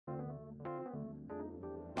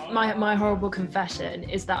My horrible confession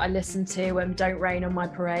is that I listen to Don't Rain on My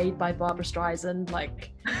Parade by Barbra Streisand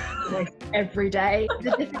like every day.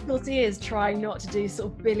 The difficulty is trying not to do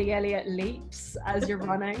sort of Billy Elliot leaps as you're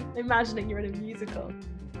running, imagining you're in a musical.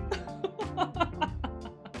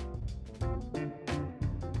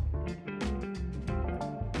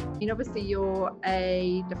 Obviously you're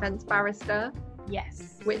a defence barrister.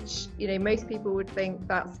 Yes. Which, most people would think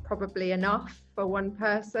that's probably enough for one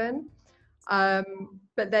person.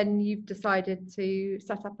 But then you've decided to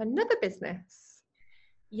set up another business.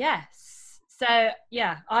 Yes. So,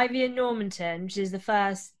 yeah, Ivy and Normanton, which is the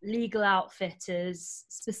first legal outfitters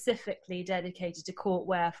specifically dedicated to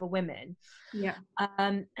courtwear for women. Yeah.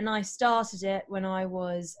 And I started it when I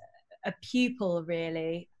was a pupil,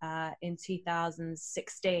 really, in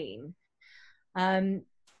 2016. And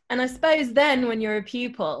I suppose then when you're a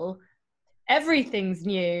pupil, everything's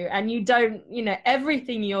new and you don't,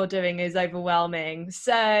 everything you're doing is overwhelming.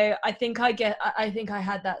 So I think I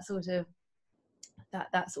had that sort of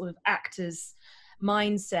actor's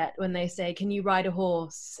mindset when they say, can you ride a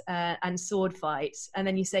horse and sword fight? And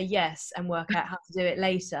then you say yes and work out how to do it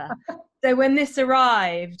later. So when this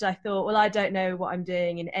arrived, I thought, well, I don't know what I'm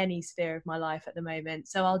doing in any sphere of my life at the moment,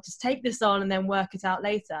 so I'll just take this on and then work it out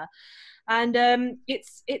later. And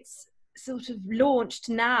it's sort of launched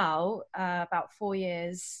now, about 4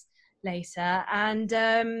 years later, and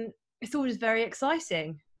it's always very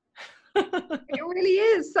exciting. It really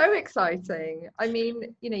is so exciting. I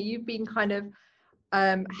mean, you've been kind of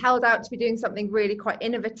held out to be doing something really quite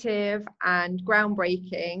innovative and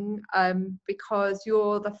groundbreaking, because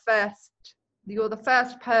you're the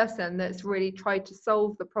first person that's really tried to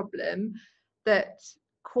solve the problem that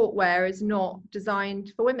courtwear is not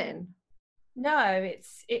designed for women. No,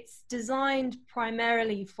 it's designed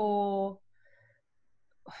primarily for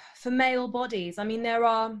male bodies. I mean, there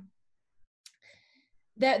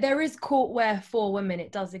is courtwear for women,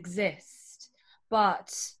 it does exist,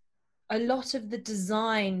 but a lot of the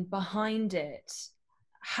design behind it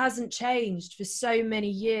hasn't changed for so many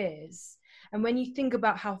years. And when you think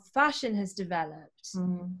about how fashion has developed,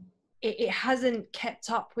 it hasn't kept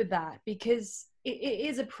up with that, because it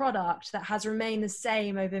is a product that has remained the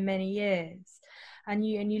same over many years. And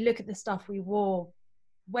you look at the stuff we wore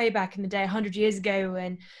way back in the day, 100 years ago,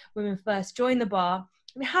 when women first joined the bar.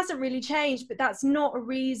 It hasn't really changed, but that's not a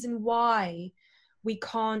reason why we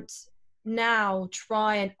can't now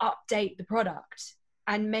try and update the product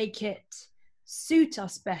and make it suit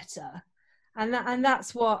us better. And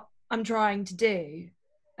that's what I'm trying to do,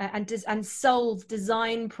 and solve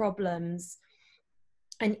design problems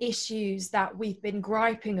and issues that we've been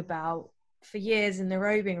griping about for years in the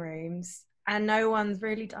robing rooms, and no one's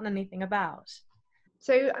really done anything about.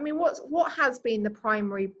 So, I mean, what has been the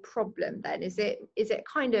primary problem then? Is it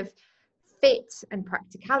kind of fit and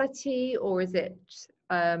practicality, or is it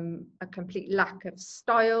a complete lack of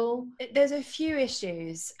style? There's a few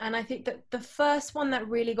issues, and I think that the first one that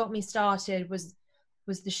really got me started was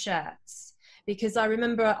the shirts, because I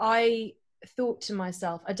remember I thought to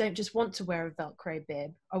myself, I don't just want to wear a Velcro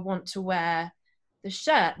bib, I want to wear the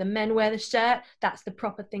shirt. The men wear the shirt, that's the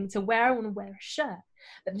proper thing to wear, I want to wear a shirt.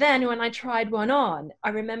 But then when I tried one on, I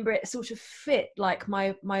remember it sort of fit like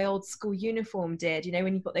my old school uniform did,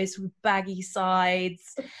 when you've got those sort of baggy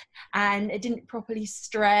sides, and it didn't properly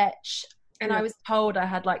stretch. And I was told I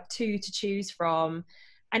had like two to choose from,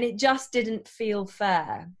 and it just didn't feel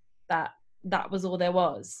fair that was all there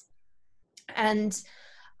was. And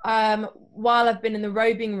while I've been in the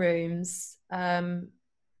robing rooms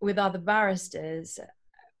with other barristers,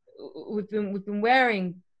 we've been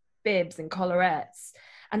wearing bibs and collarettes,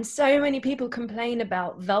 and so many people complain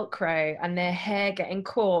about Velcro and their hair getting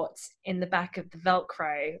caught in the back of the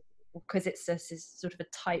Velcro, because it's this sort of a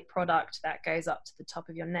tight product that goes up to the top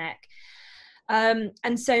of your neck.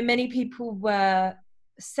 And so many people were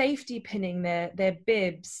safety pinning their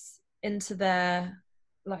bibs into their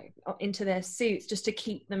suits just to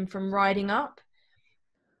keep them from riding up.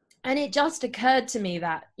 And it just occurred to me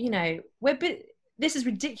that, this is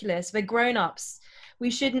ridiculous. We're grown-ups.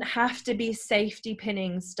 We shouldn't have to be safety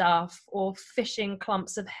pinning stuff or fishing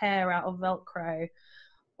clumps of hair out of Velcro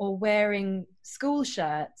or wearing school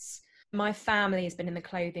shirts. My family has been in the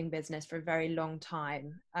clothing business for a very long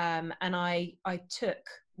time. And I took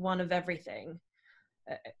one of everything,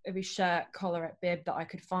 every shirt, collarette, bib that I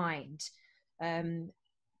could find,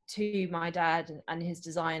 to my dad and his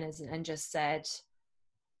designers, and just said,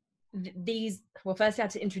 first I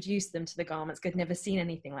had to introduce them to the garments, because I'd never seen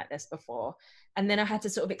anything like this before. And then I had to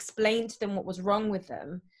sort of explain to them what was wrong with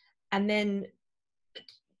them. And then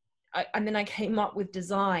I came up with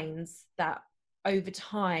designs that over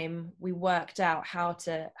time we worked out how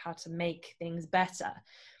to make things better.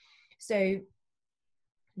 So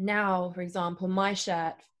now, for example, my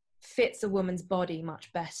shirt fits a woman's body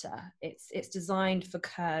much better. It's designed for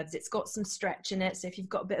curves. It's got some stretch in it. So if you've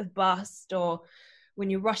got a bit of bust, or when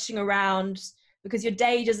you're rushing around, because your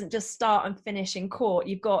day doesn't just start and finish in court,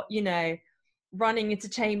 you've got, you know, running into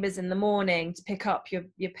chambers in the morning to pick up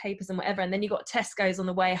your papers and whatever, and then you've got Tesco's on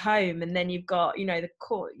the way home, and then you've got, you know, the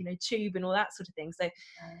court, you know, tube and all that sort of thing. So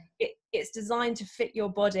it's designed to fit your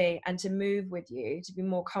body and to move with you, to be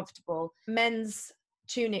more comfortable. Men's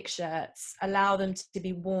tunic shirts allow them to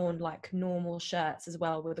be worn like normal shirts as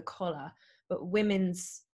well, with a collar, but women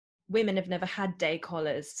have never had day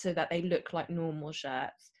collars so that they look like normal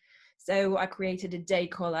shirts. So I created a day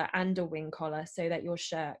collar and a wing collar so that your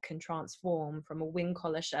shirt can transform from a wing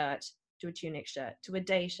collar shirt to a tunic shirt to a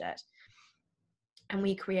day shirt. And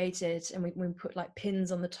we created, and we put like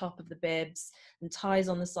pins on the top of the bibs and ties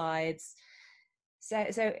on the sides. So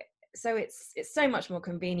it's so much more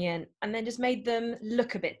convenient, and then just made them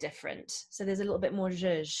look a bit different. So there's a little bit more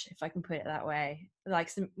zhuzh, if I can put it that way, like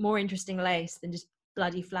some more interesting lace than just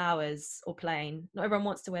bloody flowers or plain. Not everyone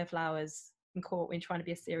wants to wear flowers in court when you're trying to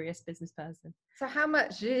be a serious business person. So how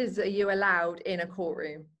much zhuzh are you allowed in a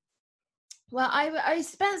courtroom? Well, I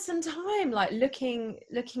spent some time like looking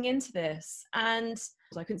into this, and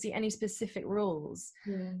I couldn't see any specific rules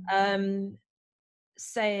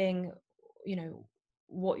saying, you know,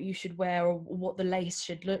 what you should wear or what the lace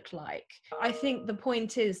should look like. I think the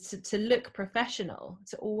point is to look professional,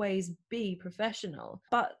 to always be professional,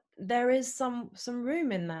 but there is some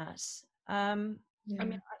room in that. I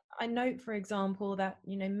mean, I note, for example, that,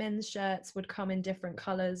 you know, men's shirts would come in different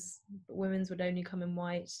colors, but women's would only come in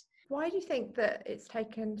white. Why do you think that it's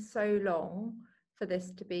taken so long for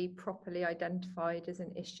this to be properly identified as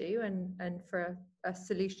an issue and for a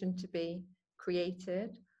solution to be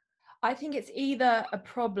created? I think it's either a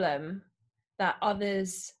problem that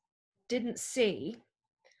others didn't see,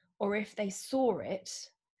 or if they saw it,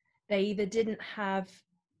 they either didn't have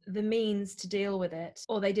the means to deal with it,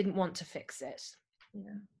 or they didn't want to fix it.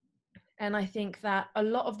 Yeah. And I think that a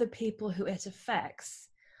lot of the people who it affects,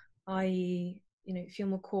 i.e., you know,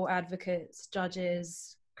 female court advocates,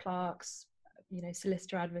 judges, clerks, you know,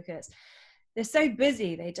 solicitor advocates, they're so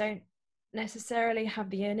busy, they don't necessarily have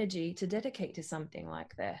the energy to dedicate to something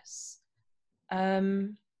like this.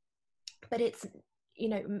 But it's, you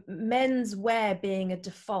know, men's wear being a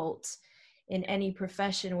default in any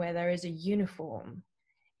profession where there is a uniform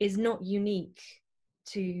is not unique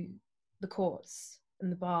to the courts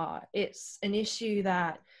and the bar. It's an issue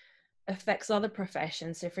that affects other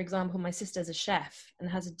professions. So, for example, my sister's a chef and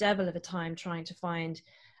has a devil of a time trying to find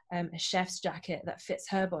a chef's jacket that fits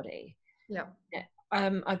her body. Yeah.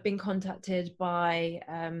 I've been contacted by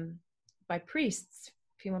priests,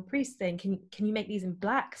 female priests, saying, "Can you make these in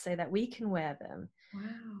black so that we can wear them?"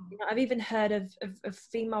 Wow. You know, I've even heard of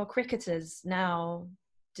female cricketers now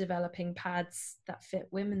developing pads that fit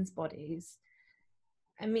women's bodies.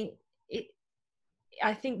 I mean,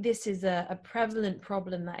 I think this is a prevalent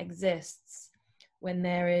problem that exists when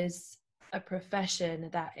there is a profession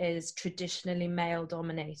that is traditionally male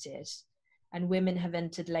dominated and women have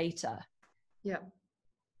entered later. Yeah.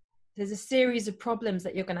 There's a series of problems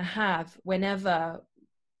that you're going to have whenever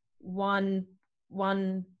one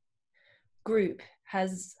group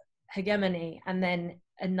has hegemony and then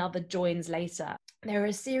another joins later. There are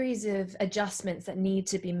a series of adjustments that need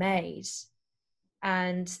to be made,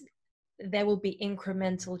 and there will be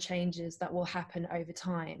incremental changes that will happen over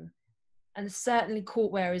time. And certainly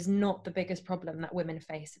courtwear is not the biggest problem that women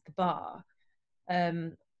face at the bar,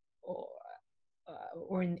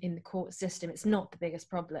 or in the court system. It's not the biggest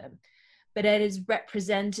problem, but it is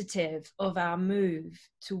representative of our move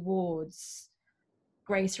towards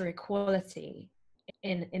greater equality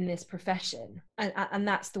in this profession. And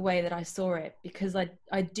that's the way that I saw it, because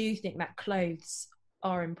I do think that clothes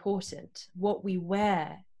are important. What we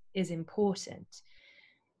wear is important.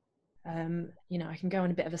 You know, I can go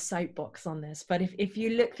on a bit of a soapbox on this, but if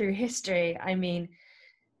you look through history, I mean,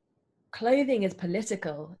 clothing is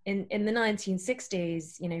political. In the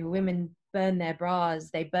 1960s, you know, women burned their bras,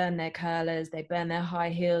 they burned their curlers, they burned their high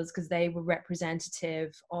heels because they were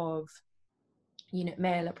representative of, you know,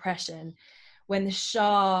 male oppression. When the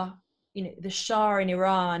Shah in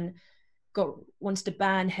Iran wanted to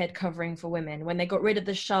ban head covering for women. When they got rid of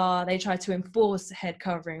the Shah, they tried to enforce head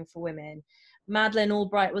covering for women. Madeleine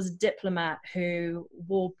Albright was a diplomat who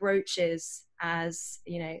wore brooches as,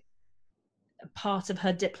 you know, a part of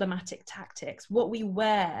her diplomatic tactics. What we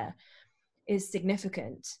wear is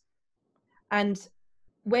significant. And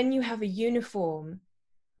when you have a uniform,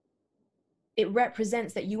 it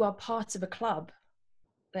represents that you are part of a club,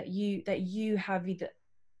 that you have either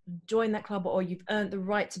joined that club or you've earned the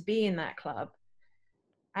right to be in that club.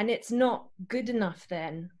 And it's not good enough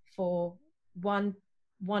then for one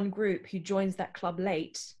group who joins that club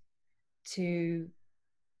late to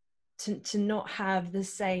not have the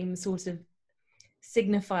same sort of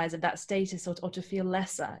signifiers of that status, or to feel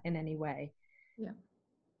lesser in any way. Yeah.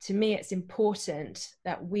 To me, it's important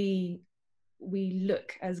that we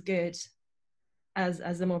look as good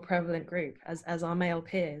as the more prevalent group, as our male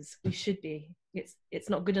peers. We should be. It's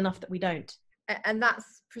not good enough that we don't. And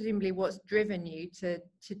that's presumably what's driven you to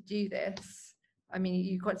do this. I mean,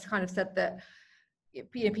 you kind of said that, you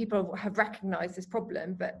know, people have recognized this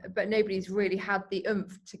problem, but nobody's really had the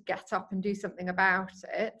oomph to get up and do something about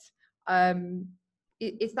it.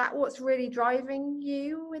 Is that what's really driving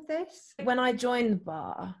you with this? When I joined the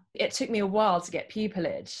bar, it took me a while to get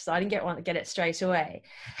pupillage, so I didn't get it straight away.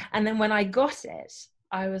 And then when I got it,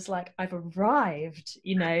 I was like, I've arrived,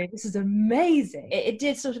 you know, this is amazing. It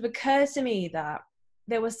did sort of occur to me that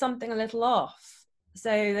there was something a little off. So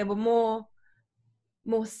there were more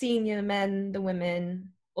senior men than women.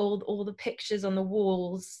 All the pictures on the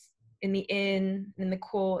walls in the inn, in the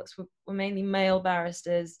courts, were mainly male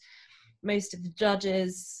barristers. Most of the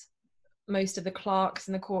judges, most of the clerks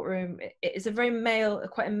in the courtroom, it's a very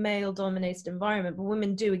quite a male dominated environment, but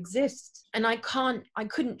women do exist. And I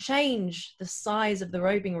couldn't change the size of the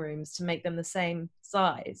robing rooms to make them the same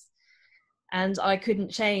size. And I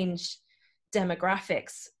couldn't change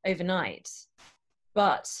demographics overnight.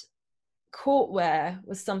 But courtwear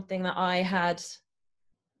was something that I had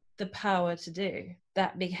the power to do.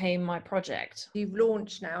 That became my project. You've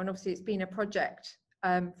launched now, and obviously it's been a project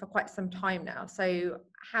for quite some time now. So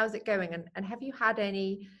how's it going? And have you had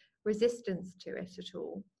any resistance to it at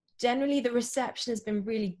all? Generally, the reception has been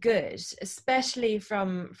really good, especially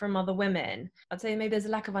from other women. I'd say maybe there's a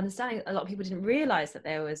lack of understanding. A lot of people didn't realize that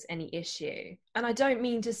there was any issue. And I don't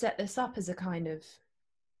mean to set this up as a kind of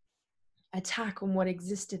attack on what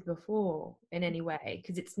existed before in any way,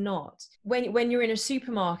 because it's not. When you're in a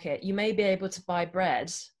supermarket, you may be able to buy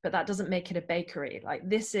bread, but that doesn't make it a bakery. Like,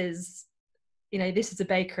 this is, you know, this is a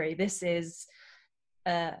bakery. This is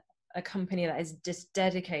a company that is just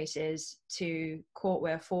dedicated to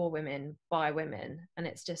courtwear for women by women, and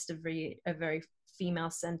it's just a very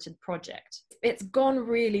female-centered project. It's gone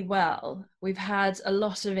really well. We've had a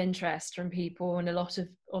lot of interest from people, and a lot of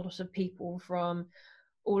people from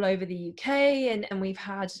all over the UK, and we've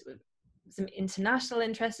had some international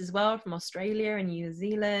interest as well, from Australia and New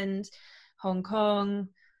Zealand, Hong Kong,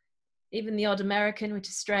 even the odd American, which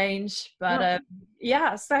is strange, but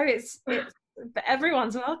yeah, so it's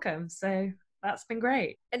everyone's welcome, so that's been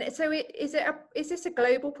great. And so is this a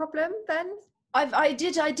global problem then? I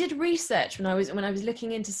did research when I was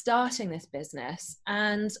looking into starting this business,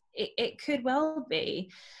 and it could well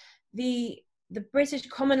be. The British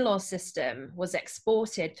common law system was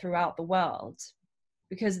exported throughout the world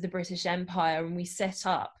because of the British Empire, and we set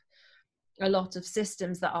up a lot of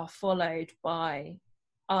systems that are followed by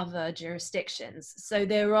other jurisdictions. So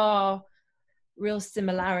there are real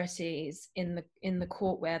similarities in the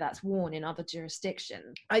courtwear that's worn in other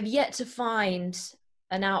jurisdictions. I've yet to find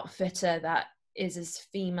an outfitter that is as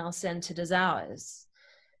female-centered as ours,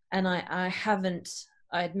 and I haven't,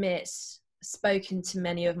 I admit, spoken to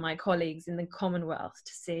many of my colleagues in the Commonwealth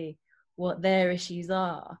to see what their issues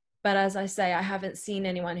are. But as I say, I haven't seen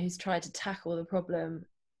anyone who's tried to tackle the problem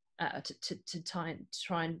to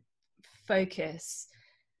try and focus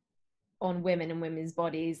on women and women's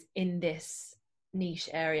bodies in this niche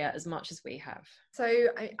area as much as we have. So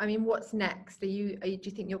I mean, what's next? Do you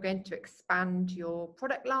think you're going to expand your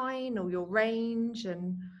product line or your range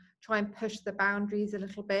and try and push the boundaries a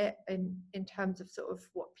little bit in terms of sort of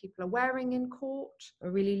what people are wearing in court?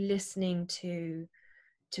 We're really listening to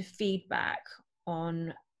feedback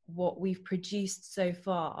on what we've produced so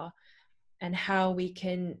far and how we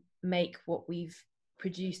can make what we've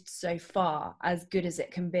produced so far as good as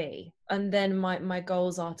it can be. And then my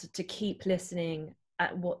goals are to keep listening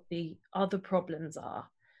at what the other problems are,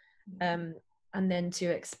 and then to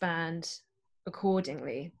expand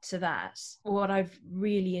accordingly to that. What I've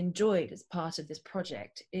really enjoyed as part of this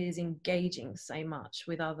project is engaging so much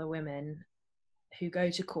with other women who go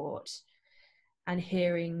to court and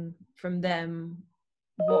hearing from them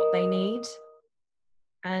what they need,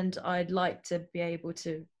 and I'd like to be able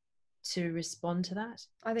to respond to that.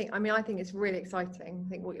 I think it's really exciting. I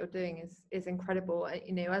think what you're doing is incredible.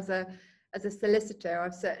 You know, as a solicitor,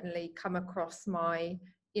 I've certainly come across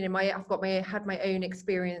I've had my own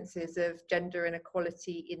experiences of gender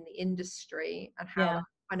inequality in the industry and how that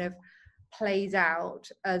kind of plays out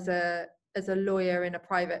as a as a lawyer in a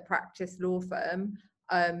private practice law firm.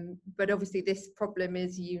 But obviously this problem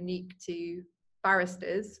is unique to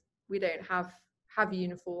barristers. We don't have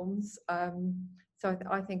uniforms. So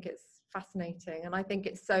I think it's fascinating, and I think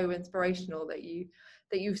it's so inspirational that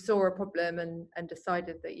you saw a problem and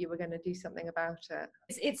decided that you were going to do something about it.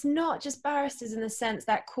 It's not just barristers in the sense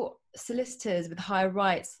that court solicitors with higher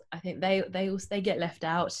rights, I think they also get left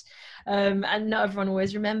out, and not everyone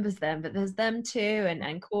always remembers them, but there's them too,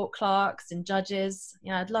 and court clerks and judges.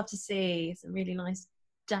 Yeah, I'd love to see some really nice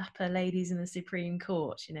dapper ladies in the Supreme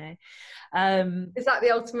Court, you know. Is that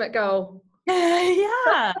the ultimate goal?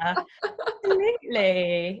 Yeah,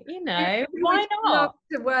 absolutely. You know, why not? Love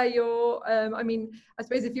to wear your I mean, I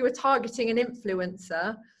suppose if you were targeting an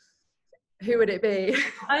influencer, who would it be?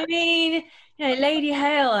 I mean, you know, Lady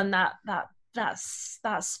Hale and that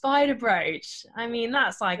spider brooch. I mean,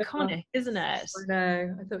 that's iconic, isn't it? I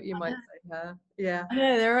know. I thought you might say her. Yeah. I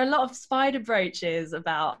know there are a lot of spider brooches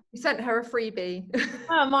about. You sent her a freebie.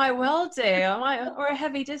 I might well do. Or a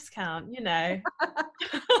heavy discount, you know.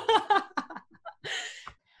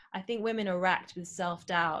 I think women are racked with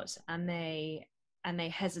self-doubt, and they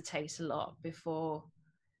hesitate a lot before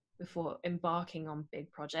embarking on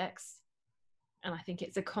big projects. And I think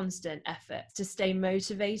it's a constant effort to stay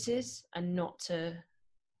motivated and not to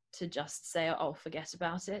just say, oh, forget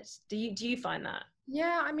about it. Do you find that?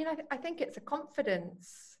 Yeah, I mean, I think it's a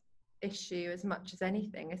confidence issue as much as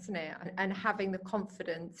anything, isn't it? And having the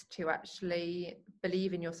confidence to actually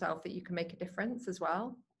believe in yourself that you can make a difference as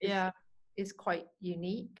well. Yeah. Is quite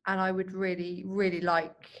unique, and I would really, really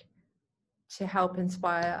like to help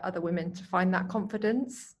inspire other women to find that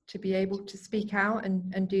confidence to be able to speak out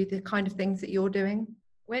and do the kind of things that you're doing.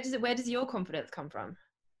 Where does your confidence come from?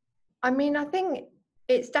 I mean, I think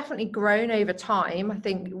it's definitely grown over time. I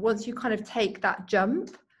think once you kind of take that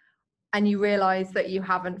jump and you realize that you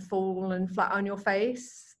haven't fallen flat on your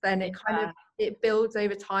face, then it kind of it builds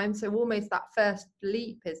over time. So almost that first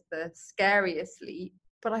leap is the scariest leap.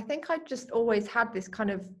 But I think I just always had this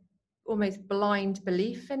kind of almost blind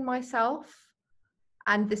belief in myself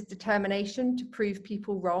and this determination to prove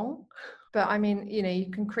people wrong. But I mean, you know,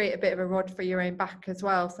 you can create a bit of a rod for your own back as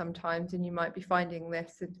well sometimes, and you might be finding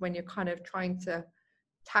this when you're kind of trying to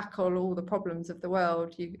tackle all the problems of the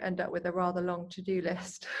world, you end up with a rather long to-do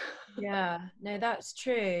list. Yeah, no, that's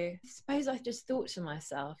true. I suppose I just thought to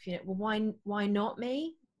myself, you know, well, why not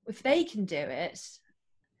me? If they can do it,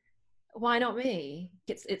 why not me?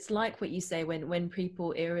 It's like what you say when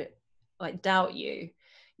people doubt you,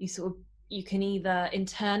 you can either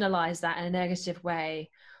internalize that in a negative way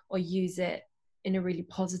or use it in a really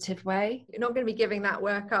positive way. You're not going to be giving that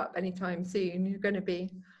work up anytime soon. You're going to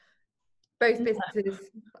be both businesses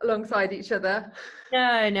alongside each other. No.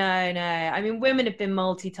 I mean, women have been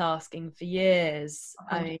multitasking for years.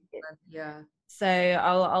 I mean, yeah. So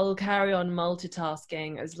I'll carry on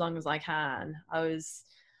multitasking as long as I can. I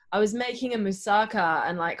was making a moussaka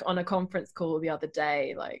and on a conference call the other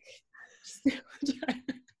day,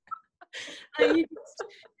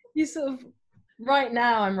 you sort of, right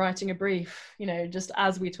now I'm writing a brief, you know, just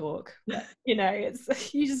as we talk, you know,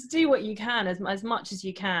 it's, you just do what you can as much as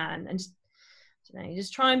you can, and just, you know, you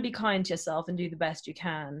just try and be kind to yourself and do the best you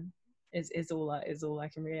can is all I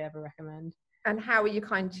can really ever recommend. And how are you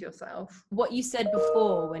kind to yourself? What you said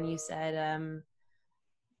before when you said,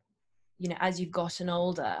 you know, as you've gotten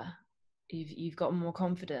older, you've got more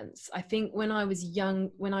confidence. I think when I was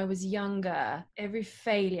younger, every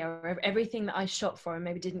failure, everything that I shot for and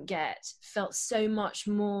maybe didn't get felt so much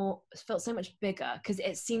bigger, because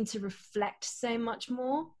it seemed to reflect so much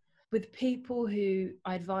more. With people who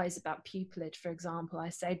I advise about pupillage, for example, I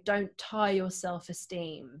say, don't tie your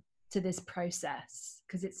self-esteem to this process,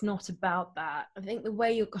 because it's not about that. I think the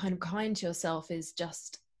way you're kind to yourself is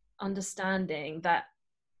just understanding that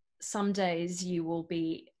some days you will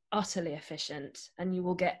be utterly efficient and you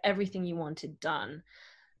will get everything you wanted done,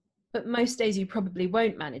 but most days you probably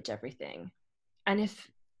won't manage everything, and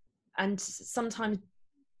sometimes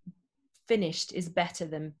finished is better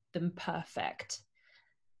than perfect,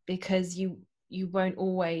 because you won't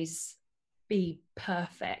always be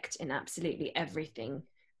perfect in absolutely everything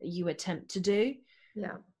that you attempt to do.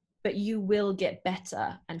 Yeah, but you will get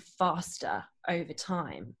better and faster over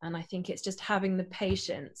time. And I think it's just having the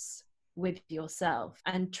patience with yourself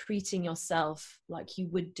and treating yourself like you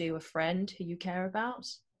would do a friend who you care about.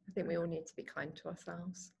 I think we all need to be kind to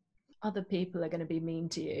ourselves. Other people are going to be mean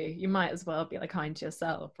to you. You might as well be kind to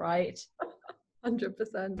yourself, right?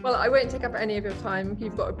 100%. Well, I won't take up any of your time.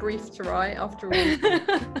 You've got a brief to write after all.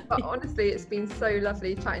 But honestly, it's been so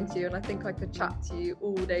lovely chatting to you, and I think I could chat to you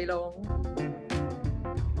all day long.